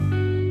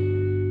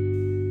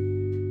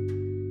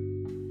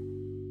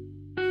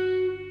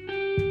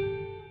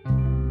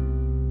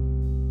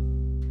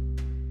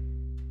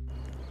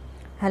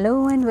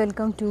Hello and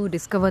welcome to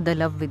discover the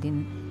love with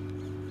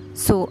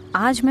in.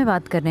 आज मैं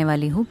बात करने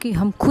वाली हूँ कि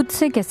हम खुद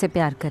से कैसे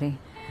प्यार करें।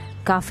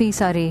 काफ़ी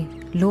सारे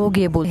लोग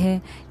ये बोलते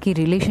हैं कि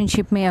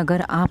रिलेशनशिप में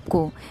अगर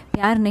आपको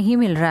प्यार नहीं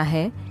मिल रहा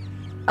है,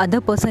 other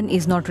person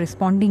is not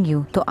responding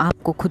you, तो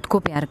आपको खुद को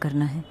प्यार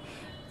करना है।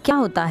 क्या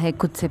होता है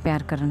खुद से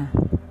प्यार करना?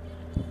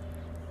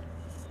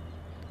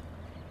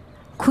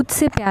 खुद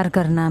से प्यार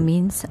करना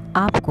मीन्स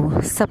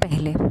आपको सब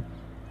पहले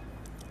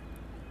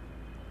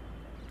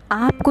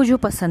आपको जो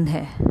पसंद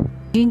है,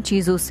 जिन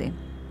चीज़ों से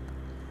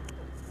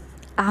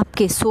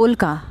आपके सोल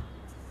का,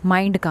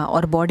 माइंड का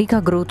और बॉडी का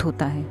ग्रोथ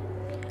होता है,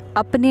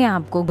 अपने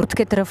आप को ग्रोथ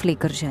की तरफ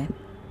लेकर जाए।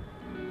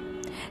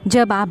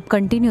 जब आप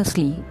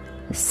कंटिन्यूसली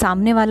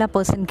सामने वाला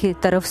पर्सन की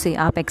तरफ से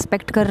आप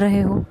एक्सपेक्ट कर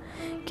रहे हो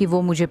कि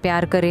वो मुझे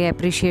प्यार करे,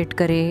 अप्रिशिएट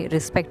करे,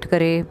 रिस्पेक्ट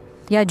करे,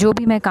 या जो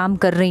भी मैं काम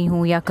कर रही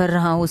हूँ या कर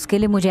रहा हूँ उसके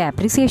लिए मुझे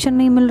अप्रिसिएशन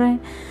नहीं मिल रहा है,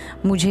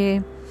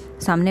 मुझे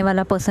सामने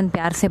वाला पर्सन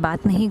प्यार से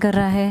बात नहीं कर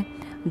रहा है,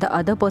 the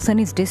other person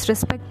is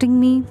disrespecting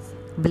me,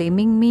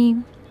 blaming me,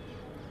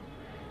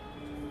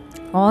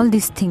 all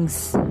this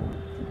things,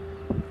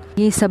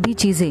 ये सभी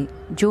चीज़ें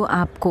जो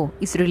आपको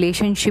इस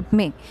रिलेशनशिप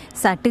में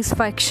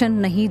सेटिस्फैक्शन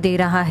नहीं दे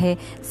रहा है,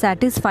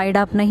 सेटिस्फाइड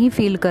आप नहीं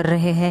फील कर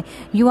रहे हैं,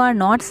 यू आर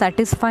नॉट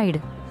सेटिस्फाइड,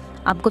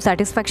 आपको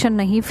सेटिस्फैक्शन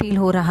नहीं फील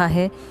हो रहा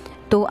है,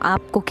 तो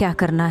आपको क्या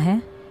करना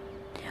है?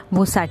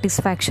 वो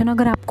सेटिस्फैक्शन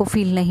अगर आपको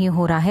फील नहीं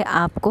हो रहा है,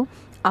 आपको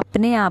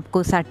अपने आप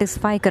को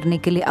सेटिस्फाई करने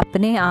के लिए,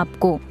 अपने आप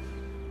को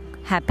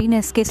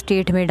हैप्पीनेस के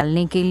स्टेट में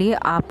डालने के लिए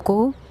आपको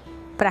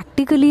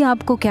प्रैक्टिकली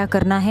आपको क्या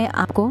करना है?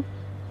 आपको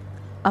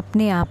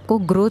अपने आप को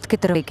ग्रोथ की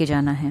तरफ लेके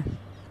जाना है।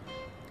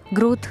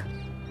 ग्रोथ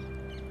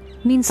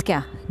मीन्स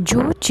क्या?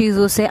 जो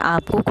चीज़ों से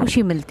आपको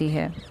खुशी मिलती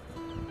है।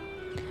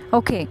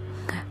 ओके,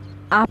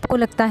 आपको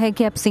लगता है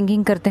कि आप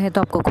सिंगिंग करते हैं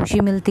तो आपको खुशी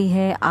मिलती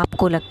है,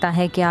 आपको लगता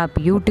है कि आप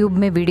यूट्यूब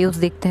में वीडियोस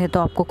देखते हैं तो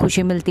आपको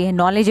खुशी मिलती है,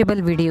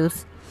 नॉलेजेबल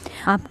वीडियोस,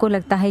 आपको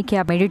लगता है कि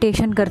आप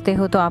मेडिटेशन करते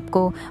हो तो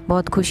आपको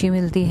बहुत खुशी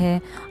मिलती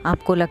है,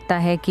 आपको लगता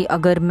है कि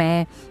अगर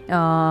मैं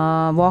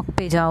वॉक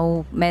पे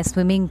जाऊँ, मैं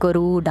स्विमिंग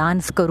करूँ,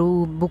 डांस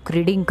करूँ, बुक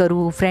रीडिंग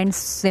करूँ, फ्रेंड्स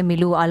से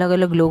मिलूँ, अलग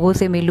अलग लोगों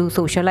से मिलूँ,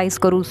 सोशलाइज़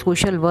करूँ,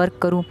 सोशल वर्क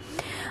करूँ,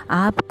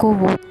 आपको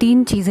वो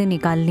 3 चीज़ें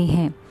निकालनी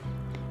हैं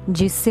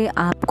जिससे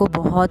आपको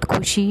बहुत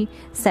खुशी,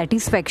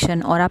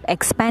 सेटिस्फैक्शन और आप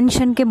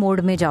एक्सपेंशन के मोड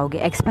में जाओगे।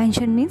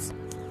 एक्सपेंशन मीन्स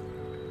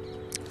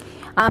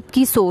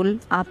आपकी सोल,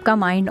 आपका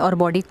माइंड और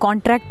बॉडी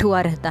कॉन्ट्रैक्ट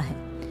हुआ रहता है।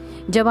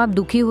 जब आप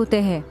दुखी होते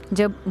हैं,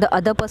 जब the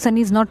other person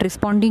is not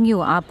responding you,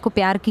 आपको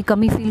प्यार की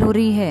कमी फील हो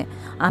रही है,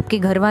 आपके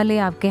घर वाले,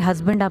 आपके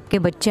हस्बैंड, आपके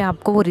बच्चे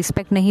आपको वो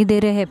रिस्पेक्ट नहीं दे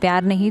रहे हैं,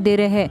 प्यार नहीं दे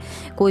रहे हैं,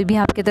 कोई भी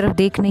आपकी तरफ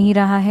देख नहीं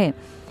रहा है,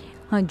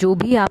 हाँ, जो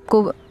भी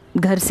आपको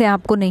घर से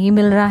आपको नहीं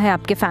मिल रहा है,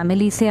 आपके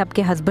फैमिली से,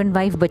 आपके हस्बैंड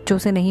वाइफ बच्चों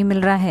से नहीं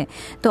मिल रहा है,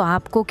 तो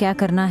आपको क्या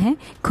करना है?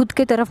 खुद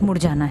के तरफ मुड़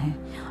जाना है।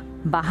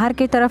 बाहर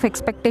के तरफ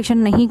एक्सपेक्टेशन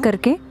नहीं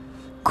करके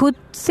खुद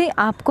से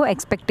आपको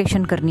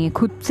एक्सपेक्टेशन करनी है,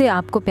 खुद से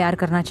आपको प्यार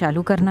करना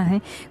चालू करना है,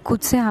 खुद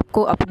से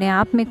आपको अपने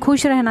आप में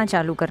खुश रहना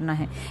चालू करना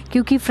है।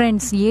 क्योंकि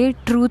फ्रेंड्स, ये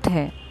ट्रूथ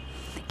है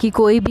कि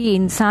कोई भी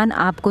इंसान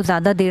आपको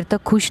ज़्यादा देर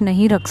तक खुश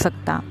नहीं रख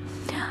सकता।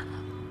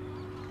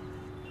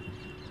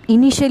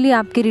 इनिशियली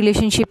आपके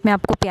रिलेशनशिप में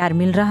आपको प्यार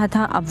मिल रहा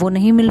था, अब वो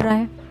नहीं मिल रहा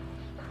है,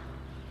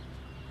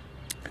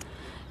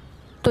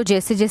 तो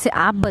जैसे जैसे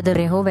आप बदल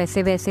रहे हो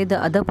वैसे वैसे the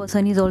other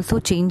person is also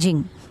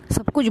changing.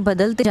 सब कुछ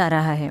बदलते जा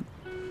रहा है।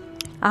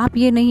 आप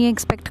ये नहीं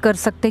एक्सपेक्ट कर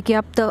सकते कि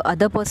आप द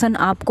अदर पर्सन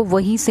आपको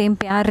वही सेम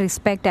प्यार,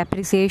 रिस्पेक्ट,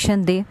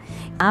 एप्रिसिएशन दे।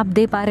 आप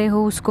दे पा रहे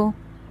हो उसको?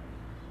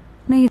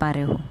 नहीं पा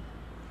रहे हो,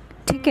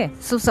 ठीक है।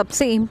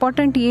 सबसे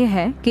इम्पॉर्टेंट ये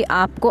है कि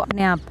आपको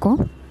अपने आप को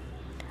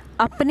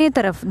अपने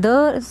तरफ,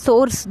 the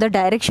source, the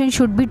direction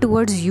should be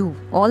towards you.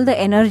 All the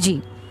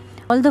energy,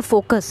 all the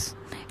focus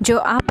जो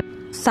आप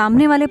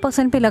सामने वाले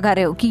पर्सन पे लगा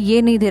रहे हो कि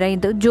ये नहीं दे रहा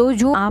है,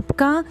 जो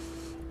आपका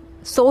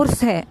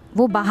सोर्स है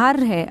वो बाहर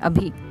है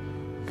अभी,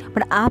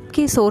 बट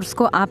आपके सोर्स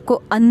को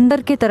आपको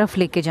अंदर के तरफ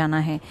लेके जाना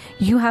है।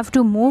 You have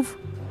to move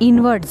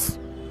inwards.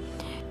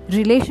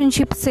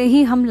 Relationship से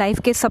ही हम लाइफ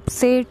के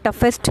सबसे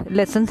टफेस्ट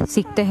लेसन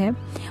सीखते हैं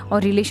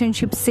और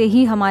रिलेशनशिप से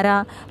ही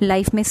हमारा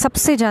लाइफ में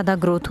सबसे ज़्यादा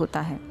ग्रोथ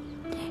होता है।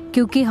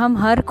 क्योंकि हम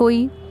हर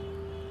कोई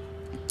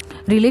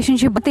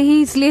रिलेशनशिप बनते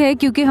ही इसलिए है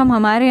क्योंकि हम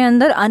हमारे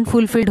अंदर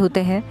अनफुलफिल्ड होते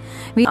हैं।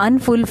 वी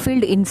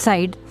अनफुलफिल्ड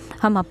इनसाइड,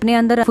 हम अपने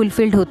अंदर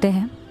फुलफिल्ड होते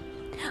हैं,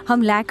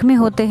 हम लैक में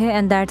होते हैं,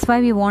 and that's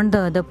why we want the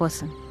other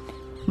person.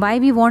 Why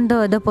we want the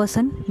other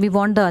person? We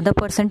want the other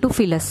person to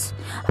fill us.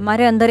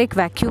 हमारे अंदर एक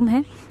वैक्यूम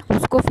है,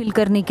 उसको फिल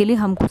करने के लिए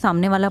हमको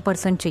सामने वाला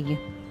पर्सन चाहिए।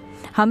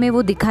 हमें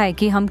वो दिखाए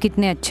कि हम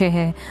कितने अच्छे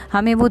हैं,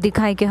 हमें वो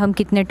दिखाए कि हम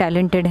कितने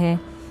टैलेंटेड हैं,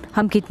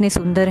 हम कितने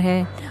सुंदर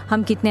हैं,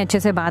 हम कितने अच्छे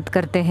से बात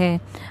करते हैं,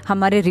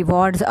 हमारे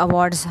रिवॉर्ड्स,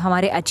 अवार्ड्स,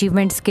 हमारे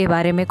अचीवमेंट्स के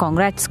बारे में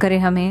कॉन्ग्रेट्स करें,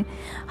 हमें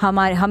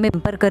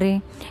पैम्पर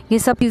करें। ये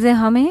सब चीज़ें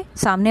हमें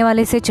सामने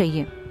वाले से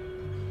चाहिए।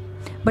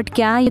 बट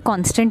क्या ये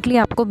कॉन्स्टेंटली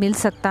आपको मिल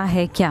सकता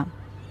है?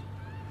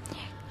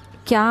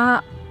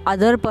 क्या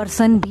अदर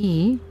पर्सन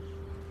भी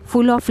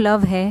फुल ऑफ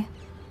लव है?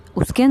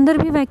 उसके अंदर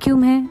भी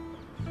वैक्यूम है,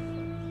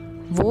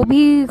 वो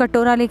भी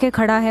कटोरा लेके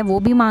खड़ा है, वो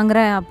भी मांग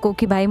रहा है आपको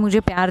कि भाई मुझे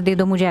प्यार दे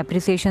दो, मुझे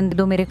अप्रिसिएशन दे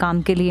दो मेरे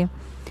काम के लिए।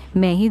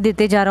 मैं ही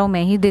देते जा रहा हूँ,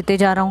 मैं ही देते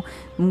जा रहा हूँ,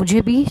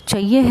 मुझे भी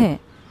चाहिए है।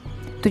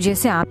 तो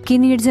जैसे आपकी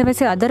नीड्स है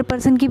वैसे अदर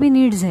पर्सन की भी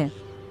नीड्स है।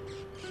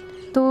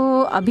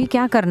 तो अभी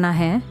क्या करना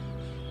है,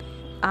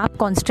 आप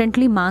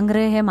कॉन्स्टेंटली मांग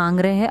रहे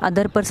हैं,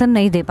 अदर पर्सन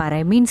नहीं दे पा रहा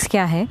है, मीन्स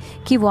क्या है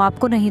कि वो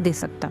आपको नहीं दे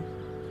सकता,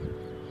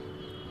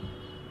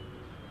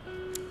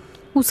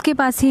 उसके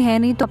पास ही है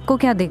नहीं तो आपको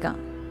क्या देगा।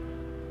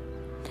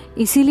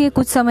 इसीलिए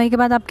कुछ समय के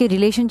बाद आपके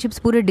रिलेशनशिप्स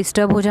पूरे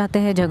डिस्टर्ब हो जाते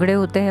हैं, झगड़े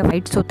होते हैं,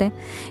 फाइट्स होते हैं,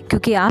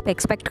 क्योंकि आप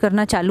एक्सपेक्ट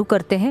करना चालू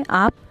करते हैं,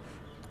 आप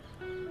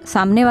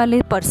सामने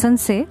वाले पर्सन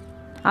से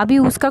अभी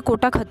उसका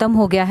कोटा ख़त्म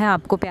हो गया है,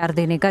 आपको प्यार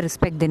देने का,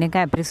 रिस्पेक्ट देने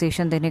का,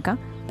 एप्रिसिएशन देने का,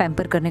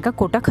 पैम्पर करने का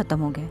कोटा ख़त्म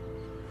हो गया है।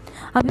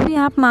 अभी भी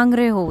आप मांग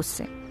रहे हो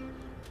उससे,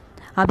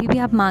 अभी भी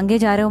आप मांगे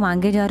जा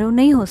रहे हो,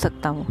 नहीं हो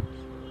सकता वो।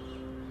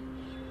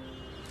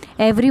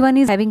 Everyone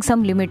is having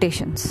some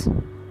limitations.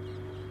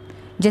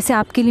 जैसे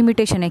आपकी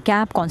लिमिटेशन है, क्या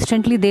आप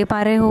कॉन्स्टेंटली दे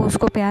पा रहे हो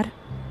उसको प्यार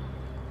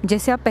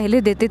जैसे आप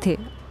पहले देते थे?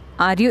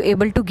 Are you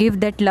able to give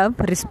that love,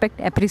 respect,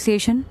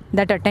 appreciation,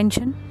 that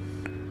attention?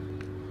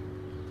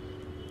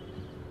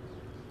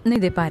 नहीं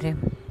दे पा रहे।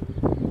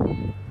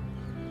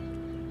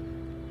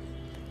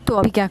 तो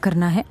अभी क्या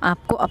करना है,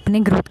 आपको अपने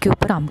ग्रोथ के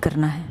ऊपर काम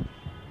करना है।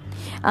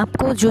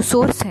 आपको जो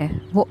सोर्स है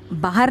वो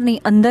बाहर नहीं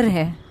अंदर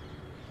है,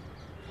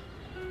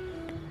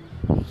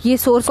 ये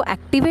सोर्स को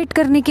एक्टिवेट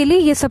करने के लिए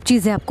ये सब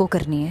चीज़ें आपको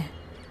करनी है।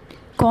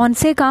 कौन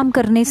से काम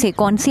करने से,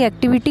 कौन सी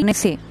एक्टिविटी करने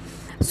से?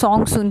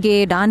 सॉन्ग सुन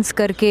के, डांस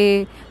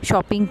करके,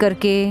 शॉपिंग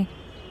करके,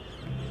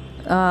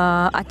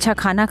 अच्छा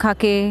खाना खा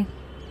के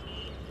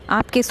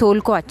आपके सोल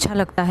को अच्छा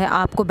लगता है,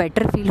 आपको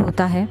बेटर फील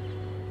होता है,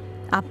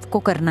 आपको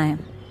करना है।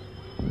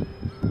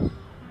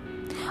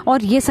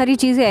 और ये सारी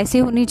चीज़ें ऐसी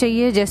होनी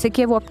चाहिए जैसे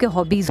कि वो आपके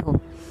हॉबीज़ हो,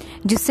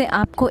 जिससे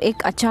आपको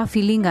एक अच्छा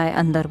फीलिंग आए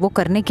अंदर। वो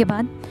करने के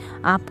बाद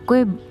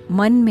आपको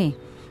मन में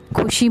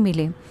खुशी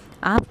मिले,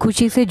 आप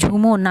खुशी से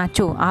झूमो,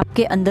 नाचो,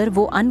 आपके अंदर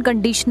वो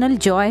अनकंडीशनल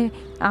जॉय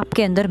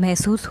आपके अंदर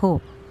महसूस हो,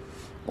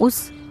 उस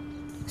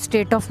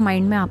स्टेट ऑफ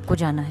माइंड में आपको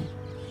जाना है।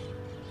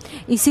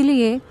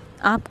 इसीलिए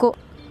आपको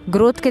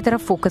ग्रोथ की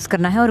तरफ फोकस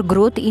करना है, और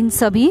ग्रोथ इन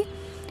सभी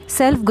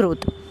सेल्फ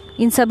ग्रोथ,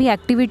 इन सभी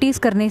एक्टिविटीज़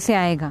करने से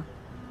आएगा।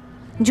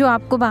 जो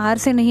आपको बाहर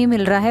से नहीं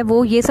मिल रहा है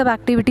वो ये सब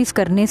एक्टिविटीज़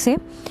करने से,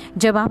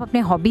 जब आप अपने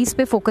हॉबीज़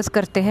पे फोकस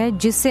करते हैं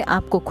जिससे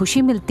आपको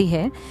खुशी मिलती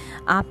है,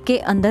 आपके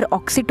अंदर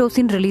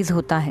ऑक्सीटोसिन रिलीज़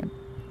होता है,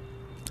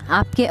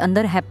 आपके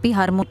अंदर हैप्पी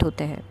हार्मोन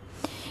होते हैं।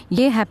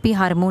 ये हैप्पी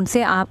हार्मोन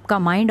से आपका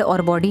माइंड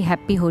और बॉडी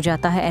हैप्पी हो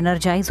जाता है,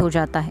 एनर्जाइज हो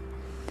जाता है,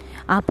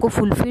 आपको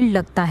फुलफिल्ड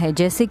लगता है।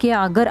 जैसे कि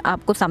अगर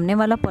आपको सामने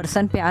वाला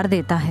पर्सन प्यार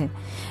देता है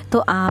तो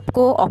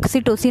आपको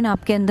ऑक्सीटोसिन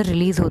आपके अंदर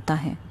रिलीज़ होता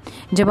है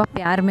जब आप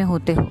प्यार में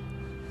होते हो।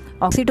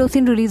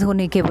 ऑक्सीटोसिन रिलीज़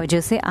होने के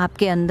वजह से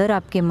आपके अंदर,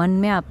 आपके मन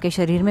में, आपके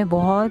शरीर में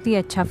बहुत ही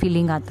अच्छा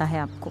फीलिंग आता है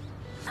आपको।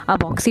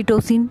 अब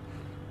ऑक्सीटोसिन,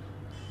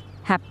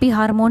 हैप्पी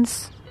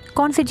हार्मोन्स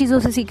कौन सी चीज़ों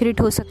से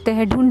सीक्रेट हो सकते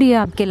हैं? ढूंढिए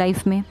आपके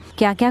लाइफ में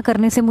क्या क्या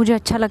करने से मुझे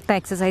अच्छा लगता है।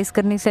 एक्सरसाइज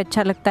करने से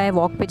अच्छा लगता है,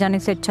 वॉक पे जाने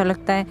से अच्छा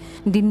लगता है,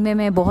 दिन में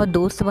मैं बहुत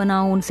दोस्त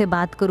बनाऊँ, उनसे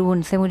बात करूँ,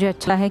 उनसे मुझे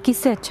अच्छा है।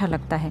 किससे अच्छा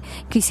लगता है?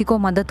 किसी को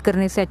मदद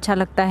करने से अच्छा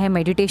लगता है,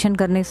 मेडिटेशन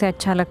करने से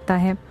अच्छा लगता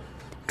है,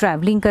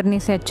 ट्रैवलिंग करने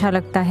से अच्छा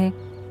लगता है।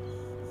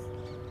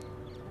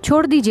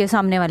 छोड़ दीजिए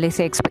सामने वाले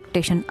से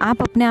एक्सपेक्टेशन,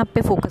 आप अपने आप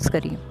पे फोकस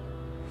करिए।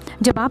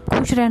 जब आप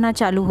खुश रहना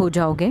चालू हो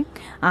जाओगे,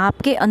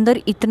 आपके अंदर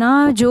इतना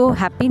जो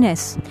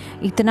हैप्पीनेस,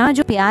 इतना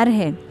जो प्यार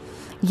है,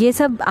 ये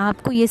सब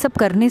आपको, ये सब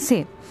करने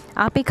से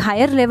आप एक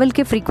हायर लेवल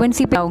के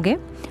फ्रीक्वेंसी पे आओगे।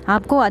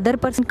 आपको अदर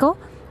पर्सन को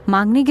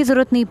मांगने की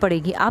ज़रूरत नहीं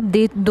पड़ेगी, आप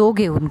दे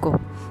दोगे उनको।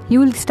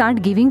 You will start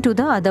giving to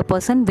the other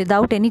person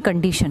without any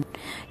condition.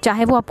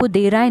 चाहे वो आपको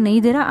दे रहा है,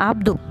 नहीं दे रहा, आप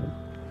दो,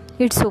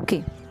 इट्स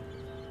ओके।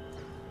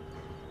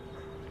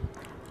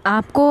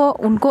 आपको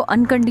उनको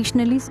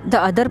अनकंडीशनली, द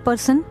अदर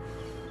पर्सन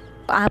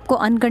आपको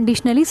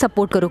अनकंडीशनली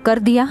सपोर्ट करो। कर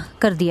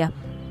दिया,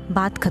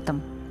 बात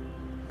ख़त्म।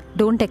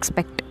 Don't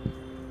expect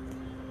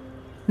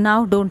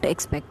now, don't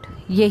expect.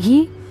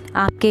 यही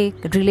आपके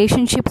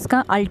रिलेशनशिप्स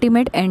का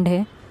अल्टीमेट एंड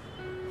है।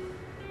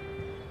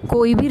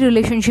 कोई भी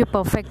रिलेशनशिप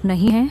परफेक्ट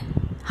नहीं है।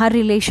 हर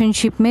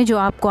रिलेशनशिप में जो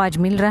आपको आज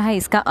मिल रहा है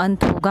इसका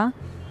अंत होगा।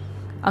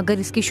 अगर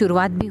इसकी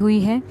शुरुआत भी हुई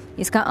है,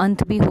 इसका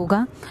अंत भी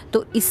होगा।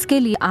 तो इसके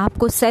लिए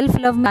आपको सेल्फ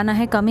लव में आना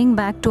है। Coming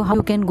back to how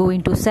you can go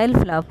into self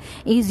love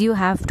is you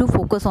have to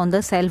focus on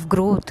the self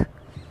growth.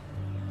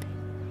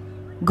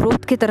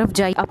 Growth की तरफ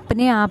जाइए।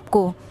 अपने आप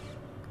को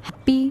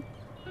हैप्पी,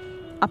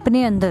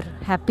 अपने अंदर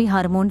हैप्पी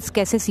हार्मोन्स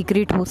कैसे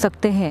सीक्रेट हो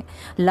सकते हैं,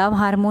 लव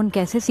हार्मोन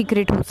कैसे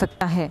सीक्रेट हो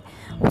सकता है,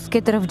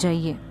 उसके तरफ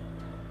जाइए।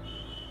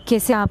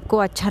 कैसे आपको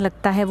अच्छा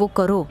लगता है वो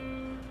करो।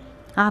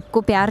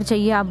 आपको प्यार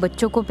चाहिए, आप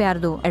बच्चों को प्यार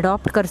दो,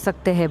 अडॉप्ट कर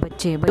सकते हैं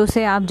बच्चों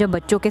से। आप जब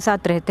बच्चों के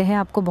साथ रहते हैं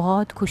आपको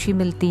बहुत खुशी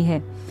मिलती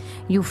है।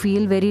 You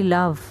feel very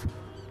love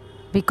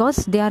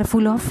because they are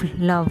full of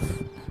love,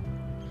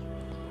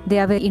 they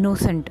are very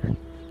innocent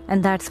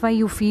and that's why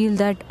you feel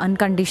that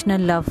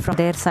unconditional love from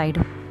their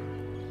side.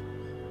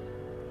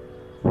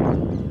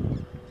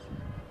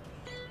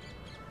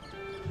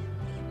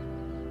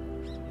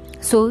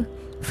 So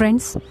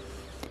friends,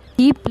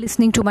 keep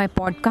listening to my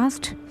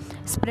podcast,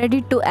 spread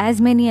it to as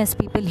many as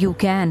people you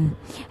can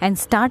and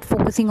start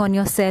focusing on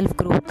your self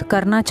growth.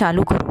 करना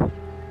चालू करो।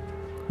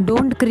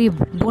 Don't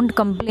crib, don't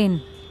complain,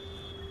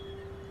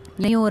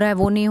 नहीं हो रहा है,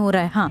 वो नहीं हो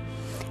रहा है। हाँ,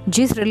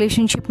 जिस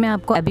रिलेशनशिप में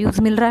आपको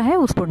अब्यूज़ मिल रहा है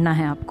उस छोड़ना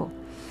है आपको,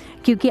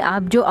 क्योंकि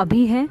आप जो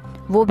अभी है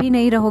वो भी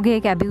नहीं रहोगे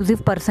एक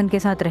एब्यूजिव पर्सन के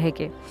साथ रह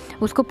के,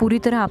 उसको पूरी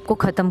तरह आपको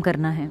ख़त्म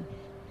करना है।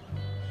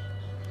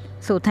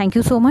 So thank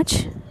you so much.